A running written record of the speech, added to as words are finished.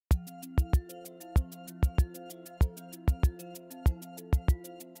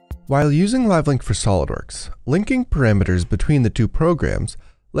While using LiveLink for SOLIDWORKS, linking parameters between the two programs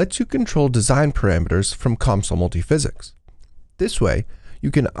lets you control design parameters from COMSOL Multiphysics. This way,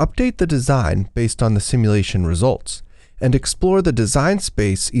 you can update the design based on the simulation results, and explore the design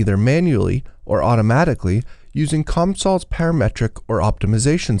space either manually or automatically using COMSOL's parametric or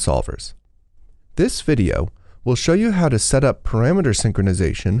optimization solvers. This video will show you how to set up parameter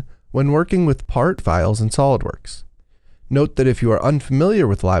synchronization when working with part files in SOLIDWORKS. Note that if you are unfamiliar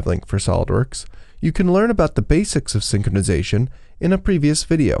with LiveLink for SOLIDWORKS, you can learn about the basics of synchronization in a previous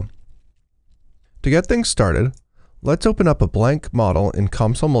video. To get things started, let's open up a blank model in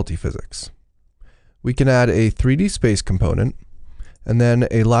COMSOL Multiphysics. We can add a 3D space component, and then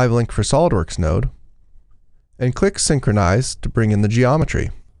a LiveLink for SOLIDWORKS node, and click Synchronize to bring in the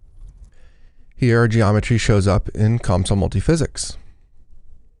geometry. Here our geometry shows up in COMSOL Multiphysics.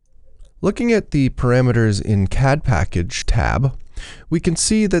 Looking at the Parameters in CAD Package tab, we can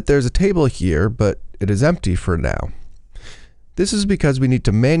see that there's a table here, but it is empty for now. This is because we need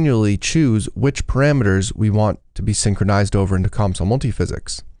to manually choose which parameters we want to be synchronized over into COMSOL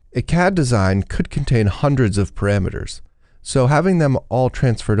Multiphysics. A CAD design could contain hundreds of parameters, so having them all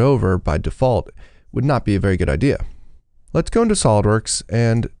transferred over by default would not be a very good idea. Let's go into SOLIDWORKS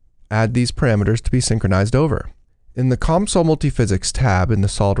and add these parameters to be synchronized over. In the COMSOL Multiphysics tab in the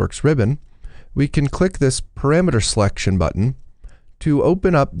SOLIDWORKS ribbon, we can click this Parameter Selection button to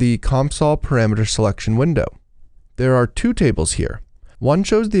open up the COMSOL Parameter Selection window. There are two tables here. One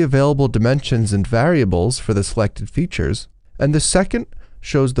shows the available dimensions and variables for the selected features, and the second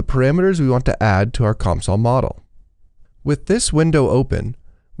shows the parameters we want to add to our COMSOL model. With this window open,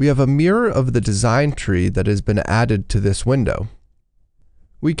 we have a mirror of the design tree that has been added to this window.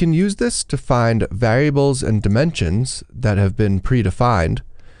 We can use this to find variables and dimensions that have been predefined,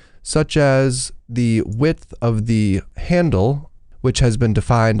 such as the width of the handle, which has been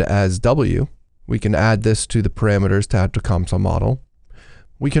defined as W. We can add this to the parameters to add to COMSOL model.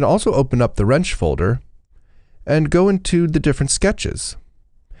 We can also open up the wrench folder and go into the different sketches.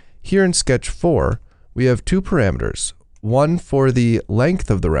 Here in sketch 4, we have two parameters, one for the length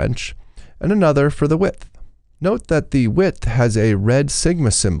of the wrench and another for the width. Note that the width has a red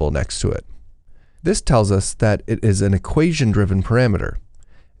sigma symbol next to it. This tells us that it is an equation-driven parameter.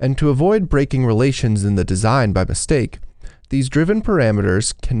 And to avoid breaking relations in the design by mistake, these driven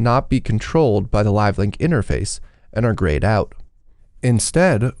parameters cannot be controlled by the LiveLink interface and are grayed out.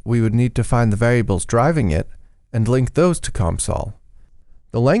 Instead, we would need to find the variables driving it and link those to COMSOL.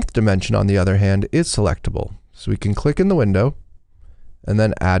 The length dimension, on the other hand, is selectable, so we can click in the window and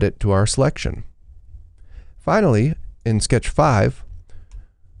then add it to our selection. Finally, in sketch 5,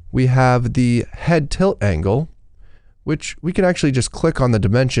 we have the head tilt angle, which we can actually just click on the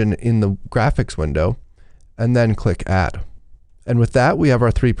dimension in the graphics window and then click add. And with that, we have our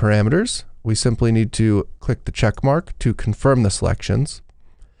three parameters. We simply need to click the check mark to confirm the selections.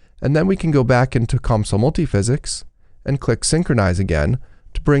 And then we can go back into COMSOL Multiphysics and click Synchronize again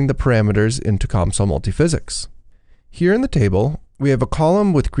to bring the parameters into COMSOL Multiphysics. Here in the table, we have a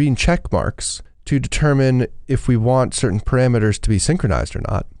column with green check marks to determine if we want certain parameters to be synchronized or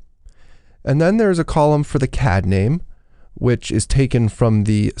not. And then there's a column for the CAD name, which is taken from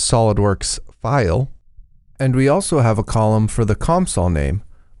the SOLIDWORKS file. And we also have a column for the COMSOL name,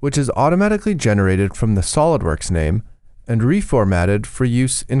 which is automatically generated from the SOLIDWORKS name and reformatted for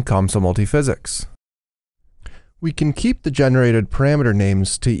use in COMSOL Multiphysics. We can keep the generated parameter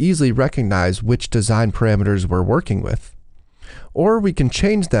names to easily recognize which design parameters we're working with, or we can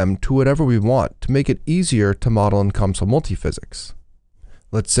change them to whatever we want to make it easier to model in COMSOL Multiphysics.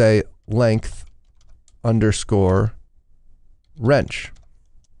 Let's say length underscore wrench.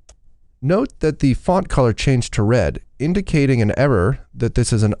 Note that the font color changed to red, indicating an error that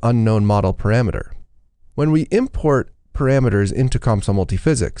this is an unknown model parameter. When we import parameters into COMSOL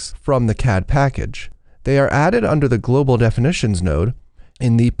Multiphysics from the CAD package, they are added under the Global Definitions node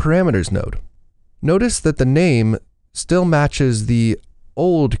in the Parameters node. Notice that the name still matches the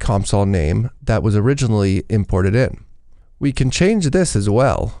old COMSOL name that was originally imported in. We can change this as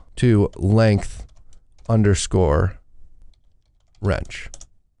well to length underscore wrench.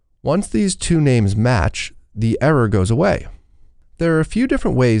 Once these two names match, the error goes away. There are a few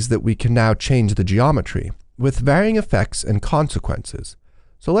different ways that we can now change the geometry, with varying effects and consequences.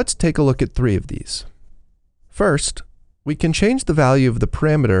 So let's take a look at 3 of these. First, we can change the value of the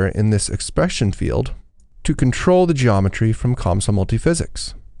parameter in this expression field to control the geometry from COMSOL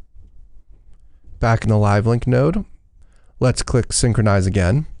Multiphysics. Back in the LiveLink node, let's click Synchronize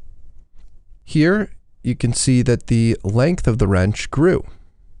again. Here, you can see that the length of the wrench grew.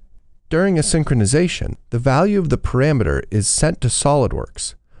 During a synchronization, the value of the parameter is sent to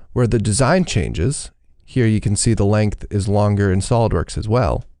SOLIDWORKS, where the design changes. Here you can see the length is longer in SOLIDWORKS as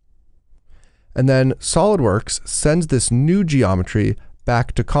well. And then SOLIDWORKS sends this new geometry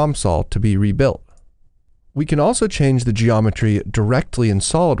back to COMSOL to be rebuilt. We can also change the geometry directly in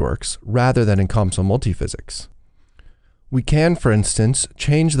SOLIDWORKS rather than in COMSOL Multiphysics. We can, for instance,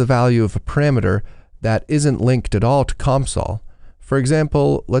 change the value of a parameter that isn't linked at all to COMSOL. For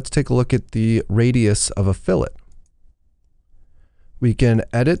example, let's take a look at the radius of a fillet. We can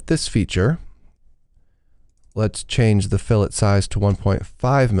edit this feature. Let's change the fillet size to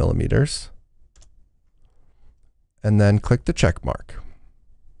 1.5 millimeters. And then click the check mark.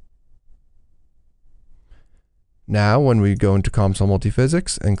 Now, when we go into COMSOL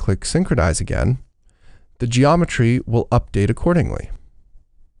Multiphysics and click Synchronize again, the geometry will update accordingly.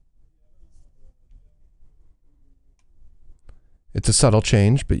 It's a subtle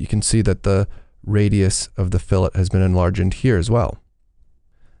change, but you can see that the radius of the fillet has been enlarged here as well.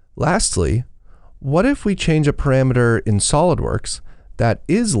 Lastly, what if we change a parameter in SOLIDWORKS that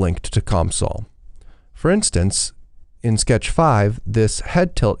is linked to COMSOL? For instance, in Sketch 5, this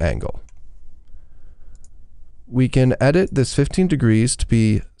head tilt angle. We can edit this 15 degrees to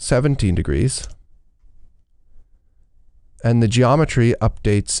be 17 degrees, and the geometry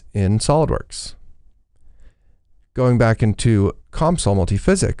updates in SOLIDWORKS. Going back into COMSOL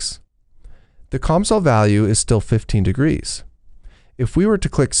Multiphysics, the COMSOL value is still 15 degrees. If we were to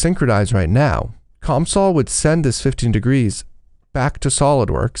click Synchronize right now, COMSOL would send this 15 degrees back to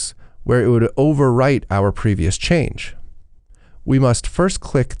SOLIDWORKS, where it would overwrite our previous change. We must first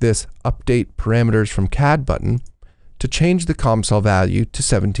click this Update Parameters from CAD button to change the COMSOL value to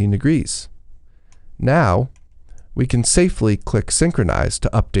 17 degrees. Now, we can safely click Synchronize to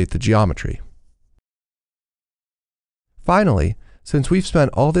update the geometry. Finally, since we've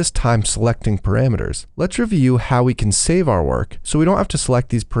spent all this time selecting parameters, let's review how we can save our work so we don't have to select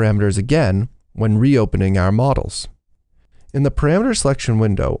these parameters again when reopening our models. In the parameter selection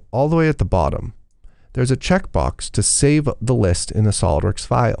window, all the way at the bottom, there's a checkbox to save the list in the SOLIDWORKS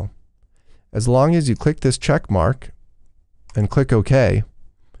file. As long as you click this check mark and click OK,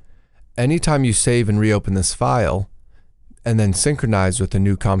 anytime you save and reopen this file and then synchronize with the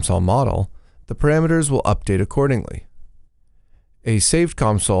new COMSOL model, the parameters will update accordingly. A saved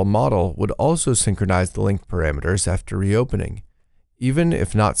COMSOL model would also synchronize the linked parameters after reopening, even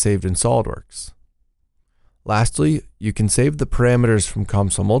if not saved in SOLIDWORKS. Lastly, you can save the parameters from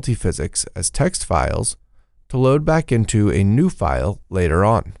COMSOL Multiphysics as text files to load back into a new file later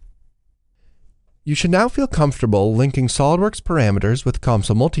on. You should now feel comfortable linking SOLIDWORKS parameters with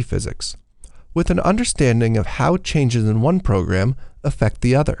COMSOL Multiphysics, with an understanding of how changes in one program affect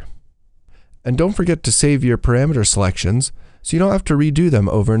the other. And don't forget to save your parameter selections so you don't have to redo them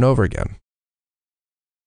over and over again.